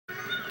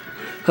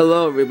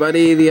Hello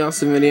everybody, the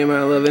awesome video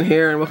man 11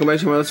 here, and welcome back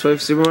to my Let's Play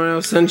of Super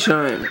Mario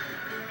Sunshine.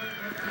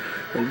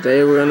 And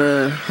today we're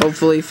gonna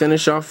hopefully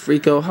finish off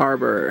Ricco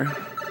Harbor,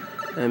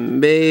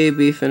 and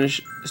maybe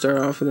start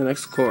off with the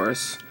next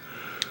course.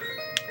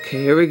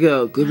 Okay, here we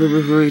go. Glibber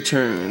River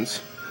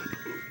returns.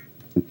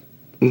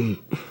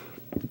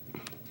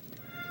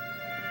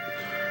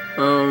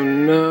 Oh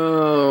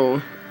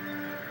no,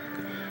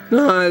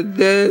 not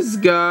this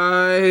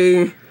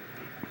guy.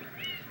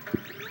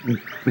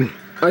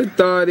 I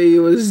thought he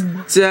was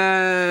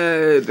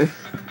dead,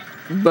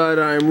 but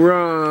I'm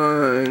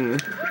wrong.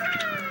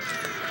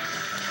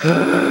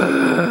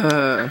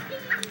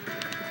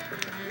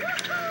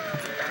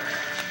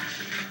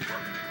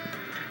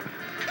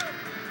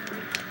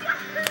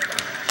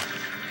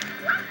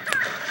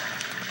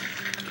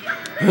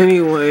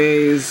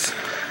 Anyways,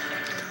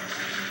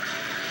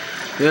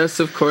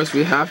 yes, of course,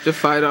 we have to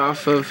fight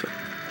off of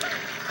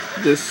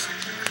this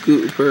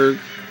Gooper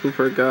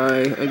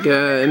guy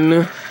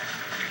again.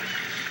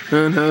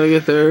 And how to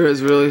get there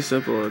is really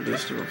simple.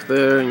 Just up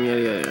there and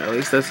yeah. At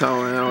least that's how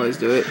I always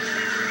do it.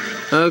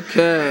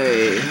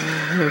 Okay,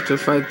 I have to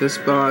fight this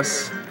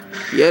boss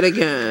yet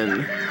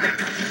again.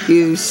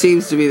 He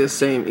seems to be the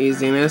same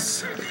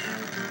easiness,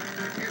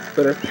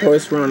 but of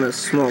course we're on a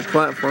small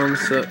platform,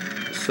 so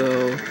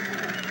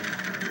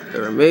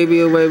there may be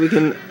a way we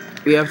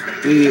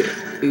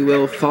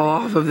will fall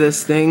off of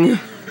this thing.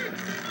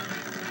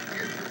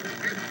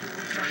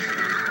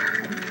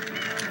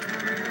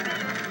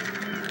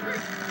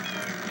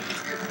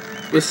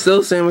 But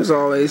still same as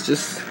always,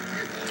 just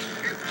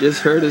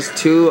hurt his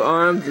two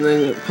arms and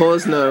then pull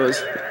his nose.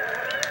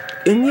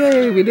 And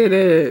yay, we did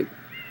it!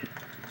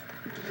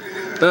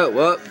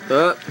 Oh,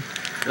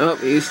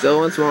 he still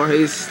wants more,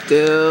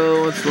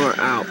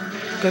 Ow.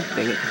 God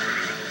dang it.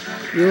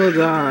 You'll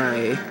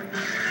die.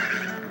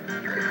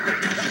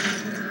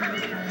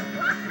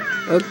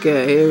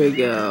 Okay, here we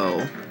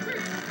go.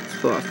 Let's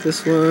pull off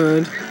this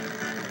one.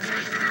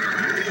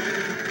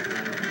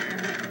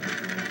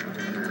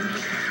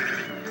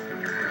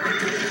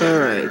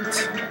 Alright,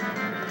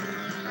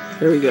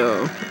 here we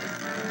go.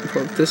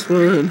 Pull up this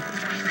one.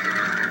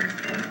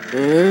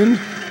 And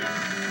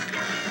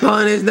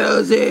pulling his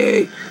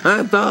nosy!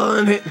 I'm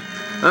pulling it!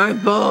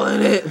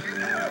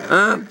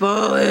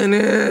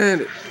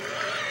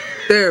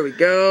 There we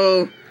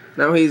go.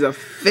 Now he's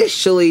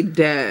officially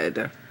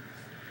dead.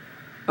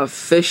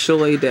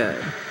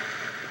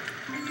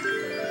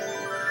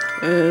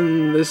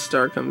 And this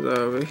star comes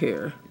over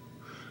here.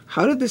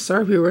 How did the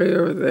star be right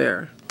over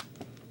there?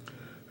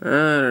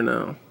 I don't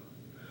know.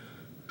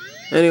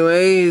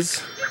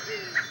 Anyways,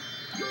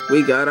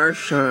 we got our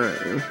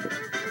shine.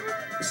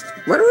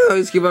 Why do we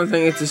always keep on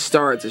saying it's a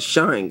star? It's a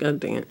shine. God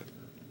dang it.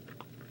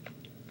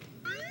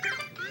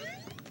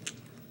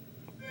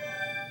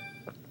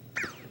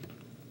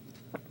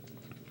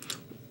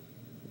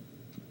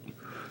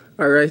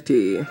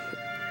 Alrighty.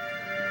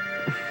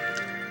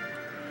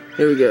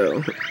 Here we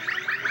go.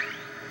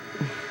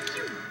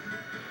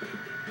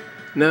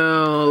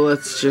 Now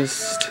let's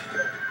just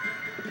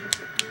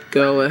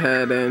go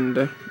ahead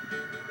and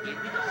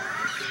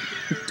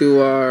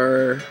do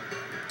our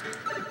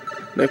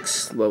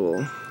next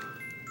level.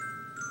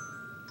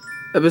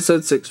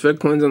 Episode 6, Red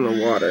Coins on the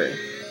Water.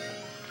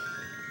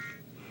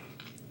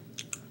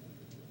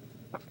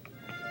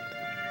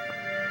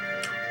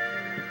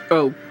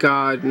 Oh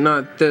god,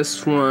 not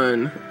this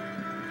one.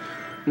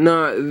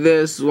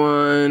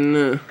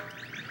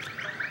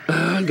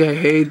 Ugh, I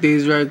hate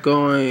these red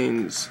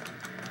coins.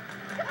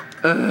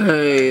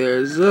 Hey,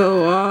 they're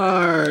so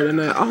hard, and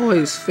I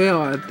always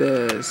fail at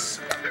this.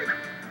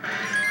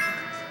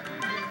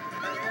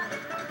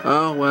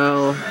 Oh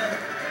well,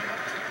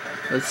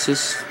 let's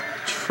just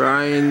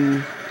try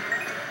and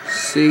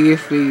see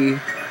if we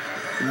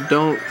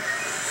don't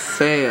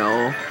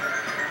fail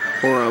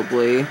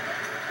horribly,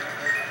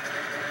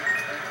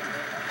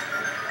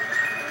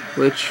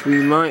 which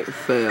we might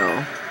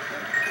fail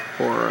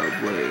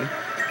horribly.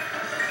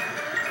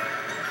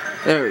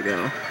 There we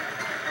go.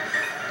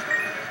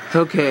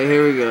 Okay,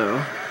 here we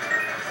go.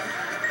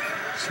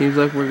 Seems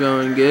like we're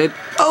going good.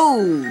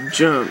 Oh!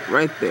 Jump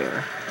right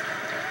there.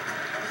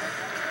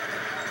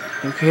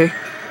 Okay.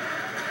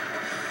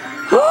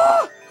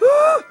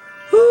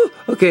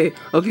 Okay,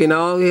 now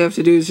all we have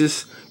to do is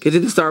just get to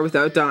the star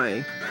without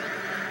dying.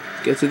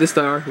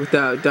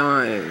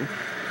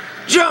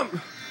 Jump!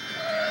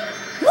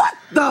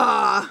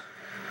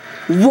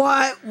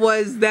 What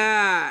was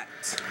that?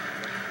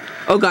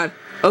 Oh god.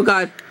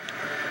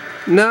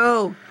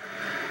 No!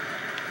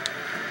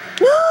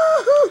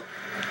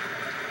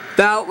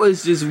 That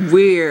was just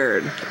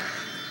weird.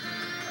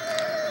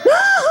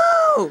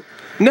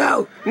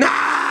 No!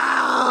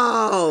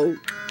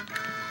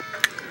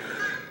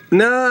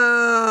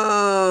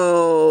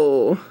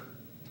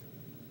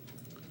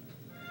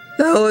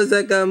 That was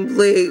a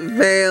complete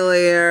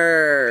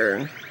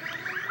failure.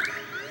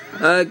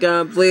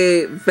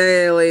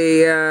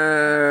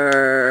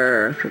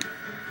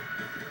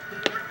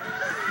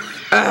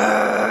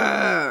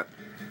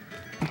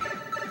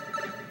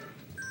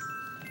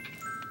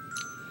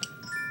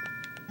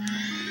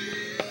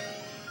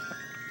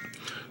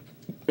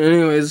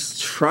 Anyways,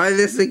 try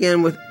this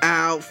again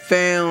without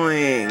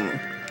failing.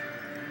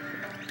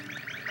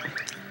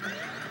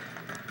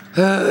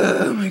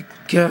 Oh my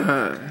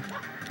god.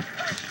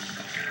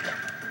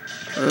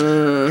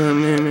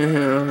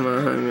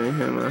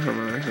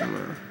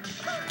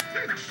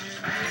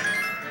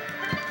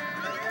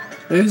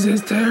 This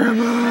is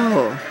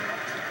terrible.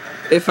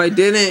 If I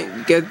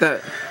didn't get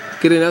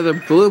another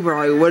blooper,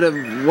 I would have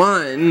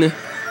won.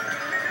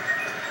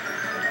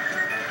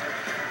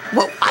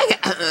 Well,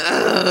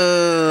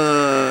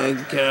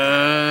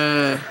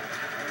 God.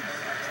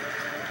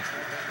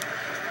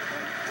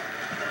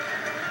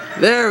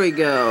 There we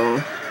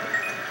go.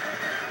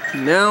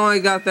 Now I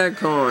got that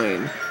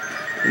coin.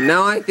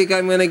 Now I think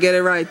I'm gonna get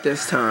it right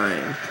this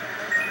time.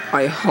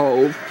 I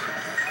hope.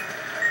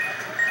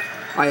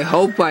 I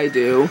hope I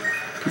do.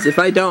 Because if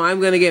I don't, I'm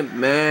gonna get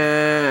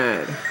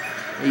mad.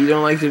 You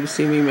don't like to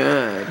see me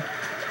mad.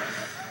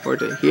 Or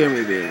to hear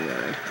me being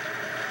mad.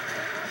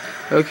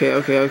 Okay,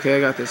 I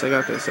got this.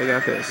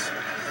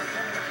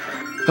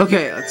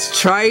 Okay, let's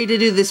try to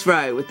do this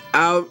right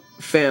without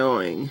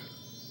failing.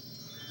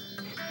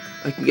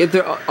 I can get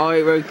all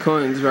 8 red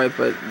coins right,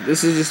 but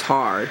this is just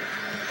hard.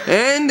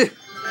 And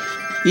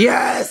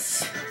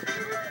yes!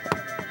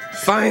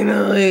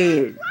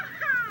 Finally!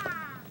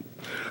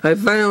 I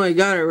finally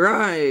got it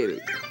right.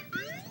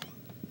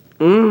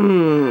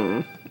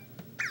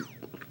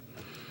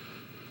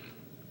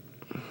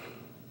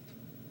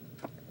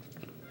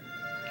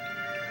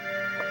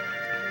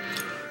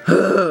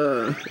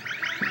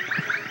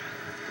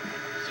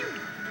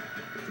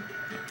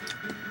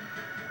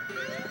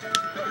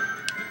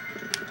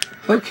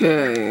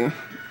 Okay.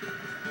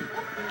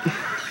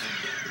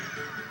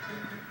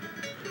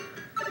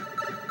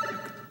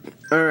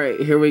 Alright,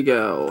 here we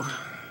go.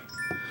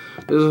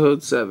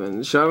 Episode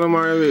 7. Shadow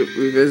Mario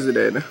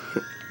Revisited.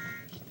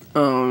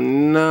 Oh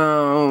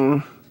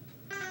no.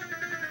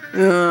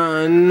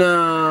 Oh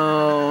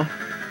no.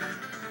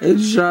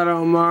 It's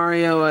Shadow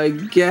Mario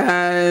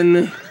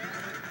again.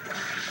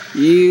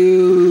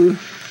 You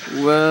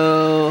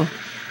will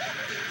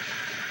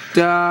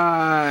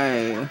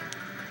die.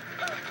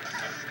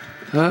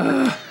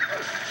 Die.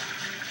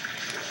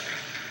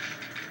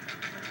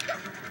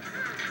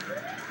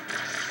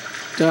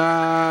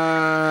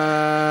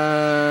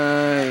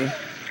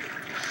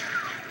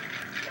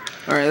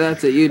 Alright,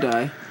 that's it. You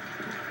die.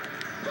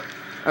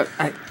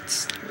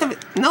 Stop it.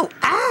 No.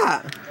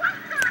 Ah!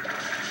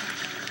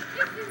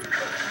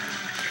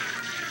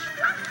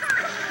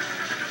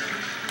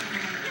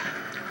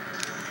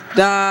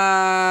 Die.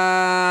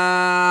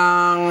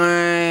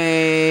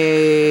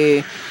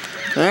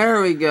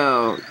 There we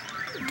go.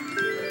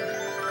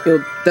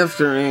 You'll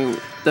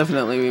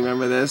definitely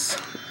remember this.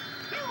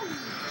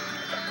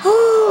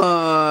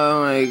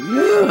 Oh my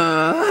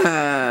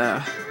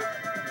god.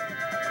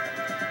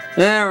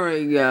 There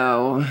we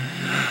go.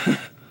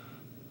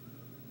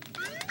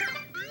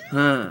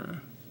 Huh.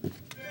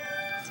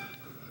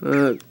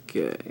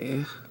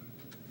 Okay.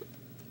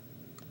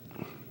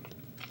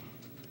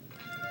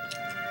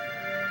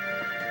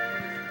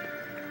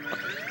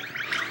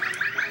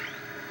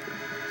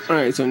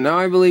 Alright, so now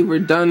I believe we're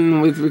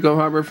done with Ricco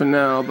Harbor for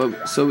now,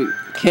 but so we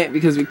can't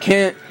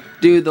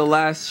do the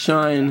last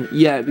shine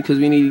yet because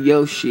we need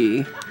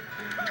Yoshi.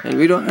 And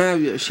we don't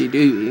have Yoshi,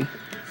 do we?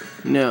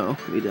 No,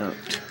 we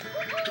don't.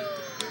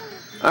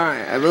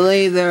 Alright, I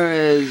believe there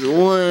is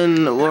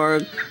one or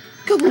a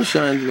couple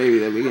shines maybe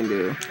that we can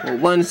do. Well,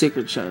 one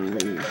secret shine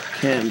we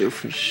can do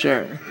for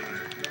sure.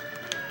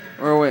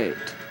 Or wait,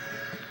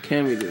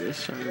 can we do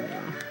this shine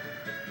now?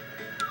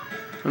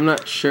 I'm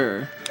not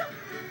sure.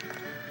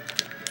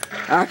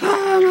 Ah,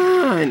 come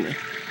on!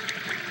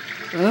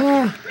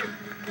 Ah!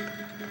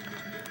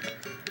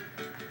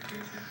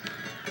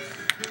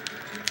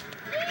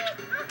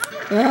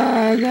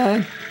 Ah,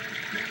 God.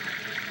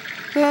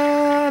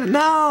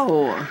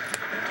 No!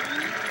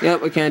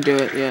 Yep, I can't do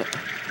it yet.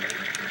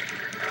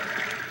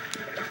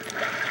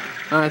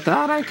 I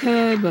thought I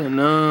could, but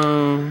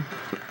no.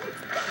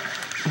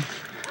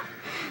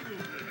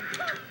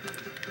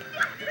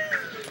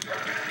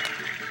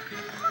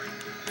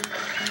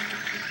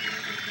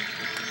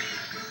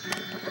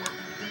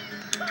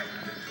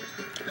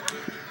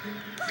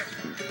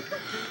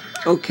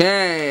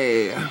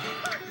 Okay.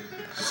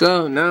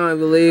 So now I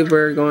believe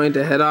we're going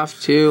to head off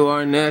to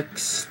our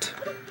next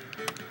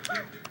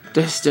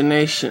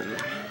destination.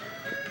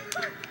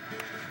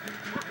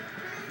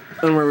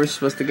 And where we're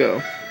supposed to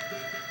go.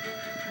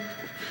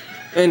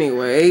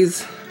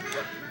 Anyways,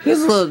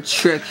 here's a little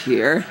trick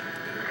here.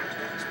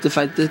 To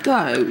fight this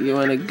guy, you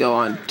want to go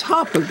on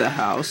top of the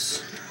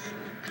house.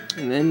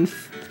 And then...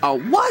 oh,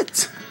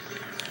 what?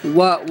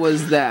 What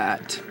was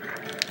that?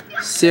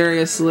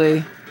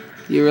 Seriously?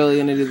 You really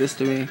gonna do this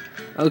to me?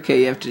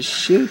 Okay, you have to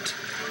shoot.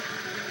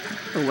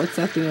 Oh, what's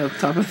that thing up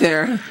top of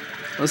there?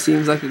 Well,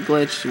 seems like a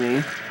glitch to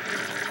me.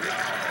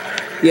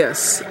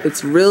 Yes,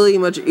 it's really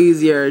much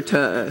easier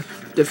to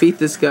defeat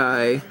this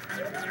guy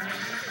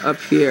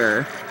up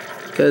here.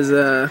 Because,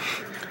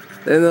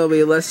 then there'll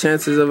be less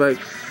chances of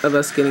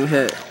us getting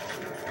hit.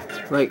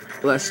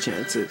 Like, less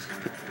chances.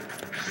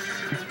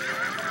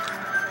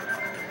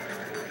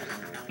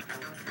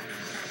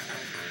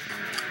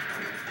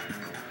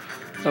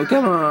 Oh,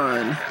 come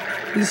on.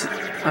 These,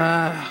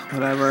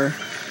 whatever.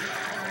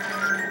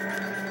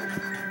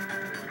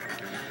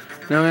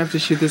 Now I have to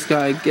shoot this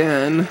guy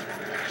again.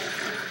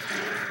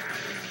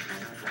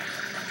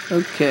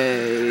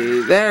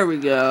 Okay, there we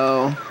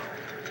go.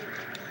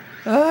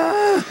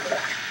 Ah!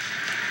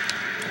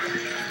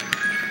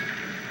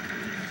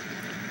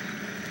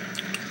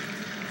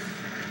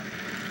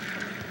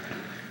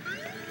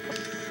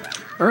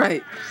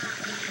 Alright.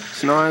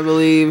 So now I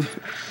believe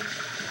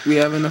we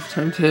have enough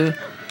time to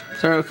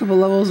start a couple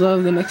levels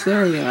of the next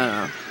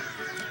area.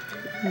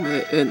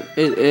 It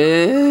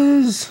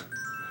is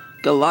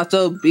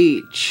Gelato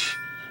Beach,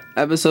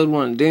 Episode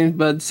 1, James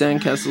Bud's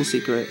Sandcastle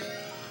Secret.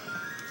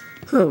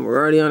 Oh, we're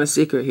already on a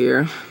secret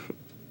here.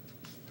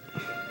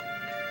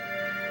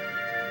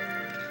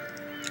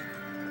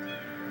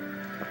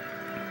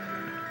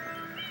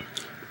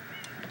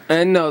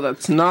 And no,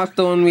 that's not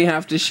the one we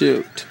have to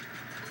shoot.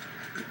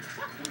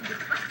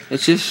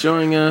 It's just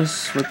showing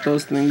us what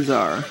those things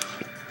are.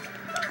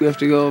 We have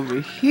to go over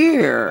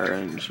here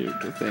and shoot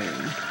the thing.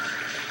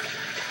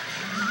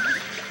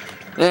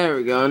 There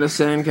we go, and the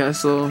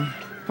sandcastle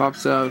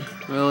pops out.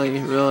 Really,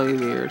 really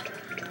weird.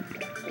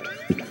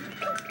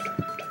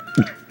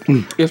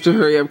 You have to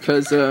hurry up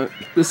because the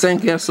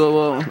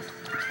sandcastle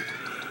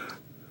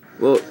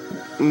will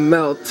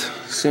melt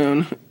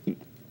soon.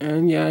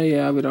 And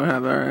yeah, we don't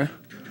have our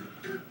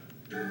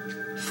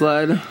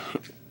flood.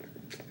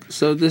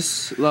 So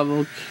this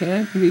level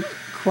can be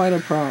quite a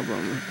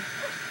problem.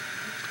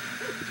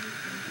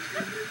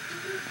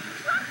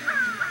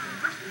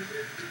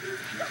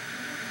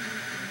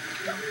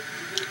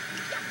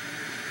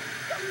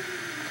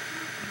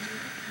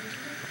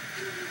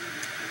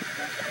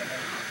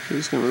 I'm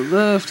just gonna move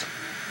left.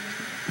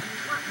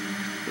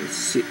 Let's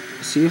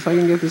see if I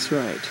can get this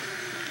right.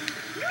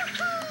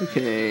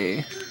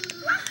 Okay.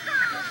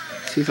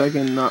 See if I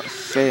can not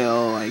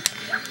fail like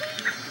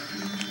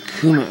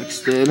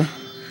Kumax did.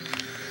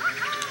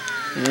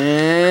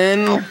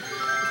 And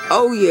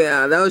oh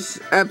yeah, that was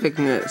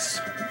epicness.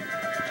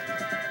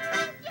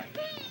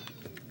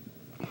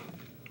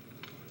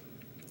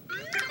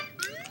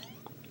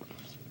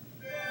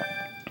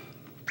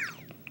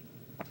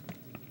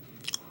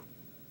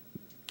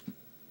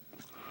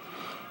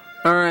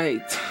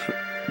 Alright,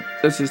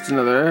 that's just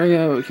another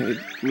area.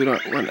 We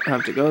don't want to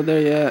have to go there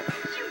yet.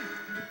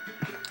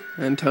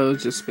 And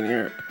Toad's just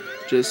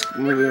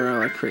moving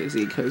around like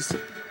crazy because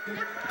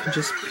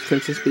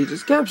Princess Peach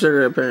is captured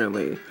her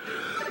apparently.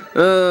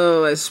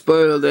 Oh, I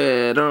spoiled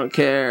it. I don't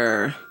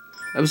care.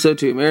 Episode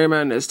 2, Merry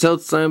Madness,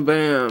 Tilt Slam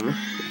Bam.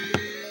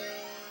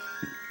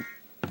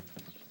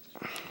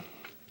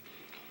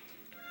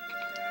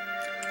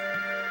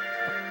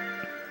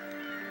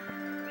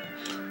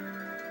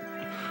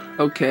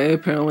 Okay,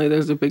 apparently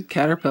there's a big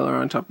caterpillar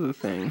on top of the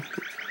thing.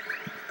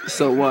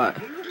 So what?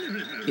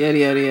 Yada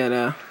yada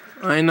yada.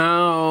 I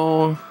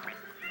know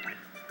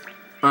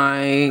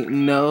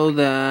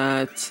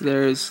that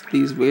there's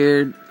these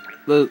weird,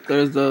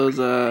 there's those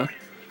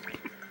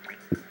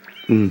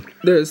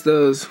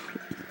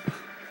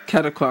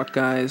cataclock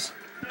guys.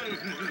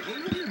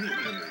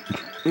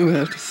 We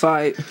have to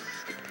fight.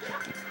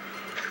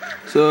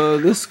 So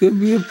this could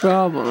be a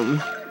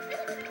problem.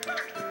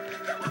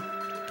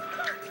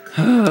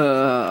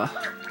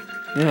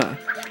 Yeah.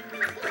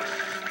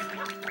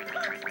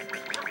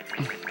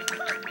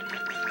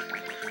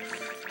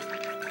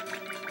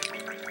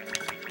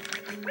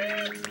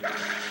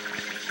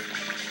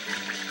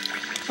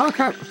 Oh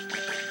crap.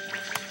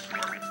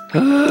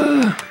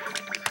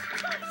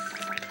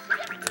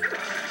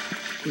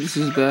 This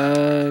is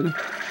bad.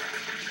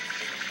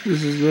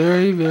 This is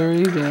very,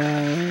 very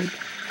bad.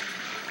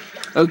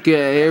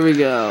 Okay, here we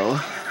go.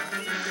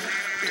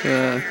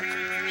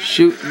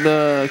 Shoot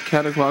the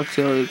cataclock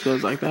till it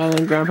goes like that,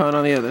 and ground pound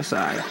on the other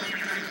side.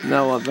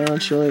 Now,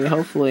 eventually,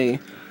 hopefully,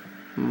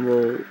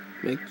 we'll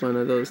make one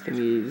of those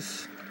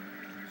thingies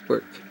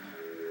work.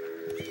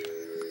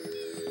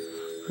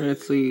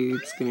 Apparently,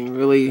 it's getting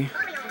really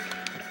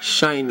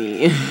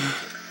shiny.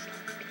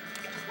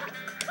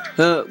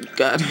 Oh,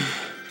 God.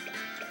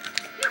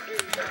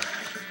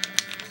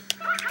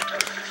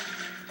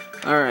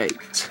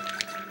 Alright.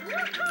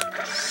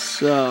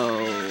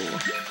 So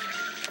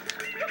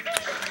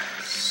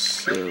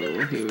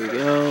here we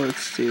go.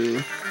 Let's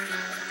do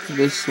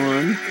this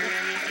one.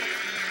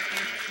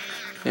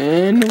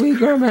 And we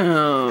ground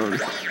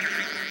pound.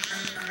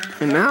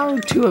 And now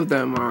 2 of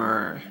them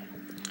are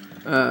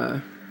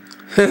I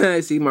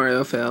see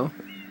Mario fail.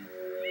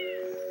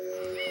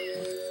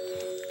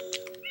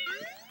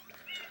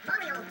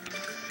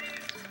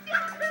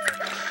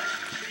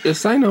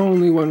 Yes, I know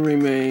only 1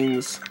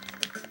 remains.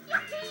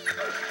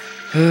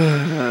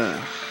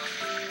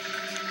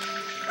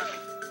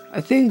 I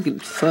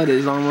think Flood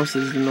is almost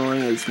as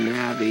annoying as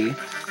Navi.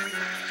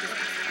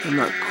 I'm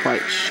not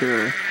quite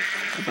sure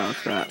about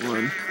that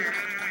one.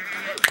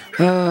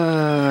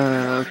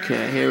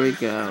 Okay, here we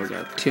go. We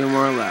got 2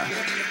 more left.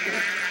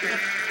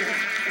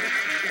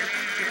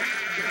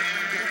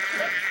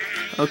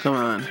 Oh, come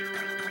on.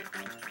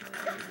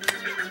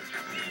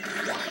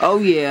 Oh,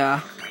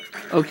 yeah.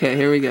 Okay,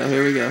 here we go,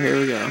 here we go, here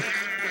we go.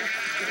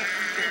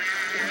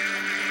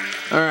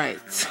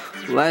 Alright,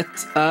 let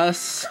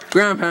us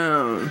ground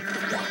pound.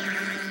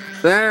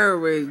 There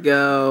we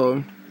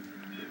go.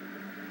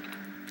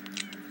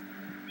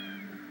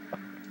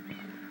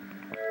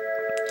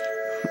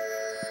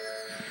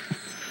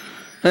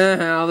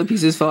 All the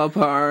pieces fall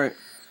apart.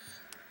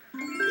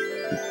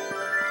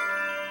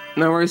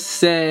 Now we're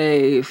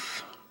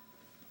safe.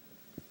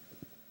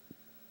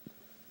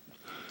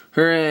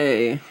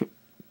 Hooray.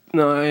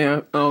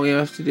 No, all we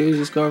have to do is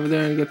just go over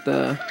there and get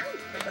the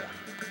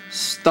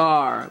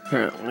star,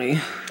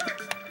 apparently.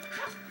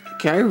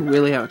 Okay, I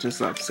really have to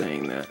stop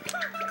saying that.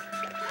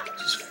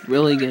 It's just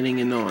really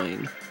getting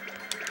annoying.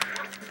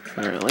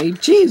 Apparently.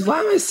 Jeez, why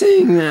am I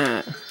saying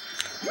that?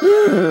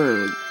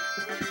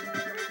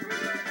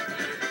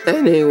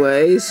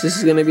 Anyways, this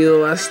is gonna be the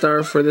last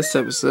star for this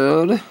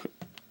episode.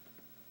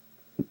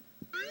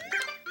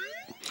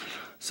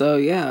 So,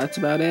 yeah, that's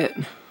about it.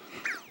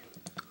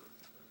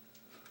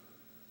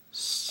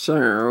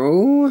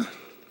 So,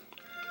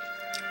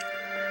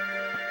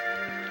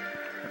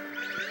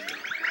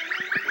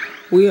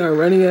 we are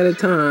running out of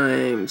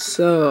time,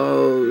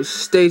 so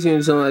stay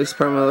tuned to the next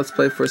part of my Let's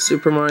Play for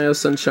Super Mario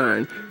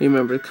Sunshine.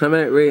 Remember to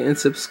comment, rate, and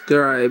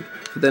subscribe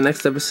for the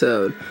next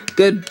episode.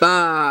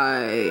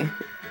 Goodbye!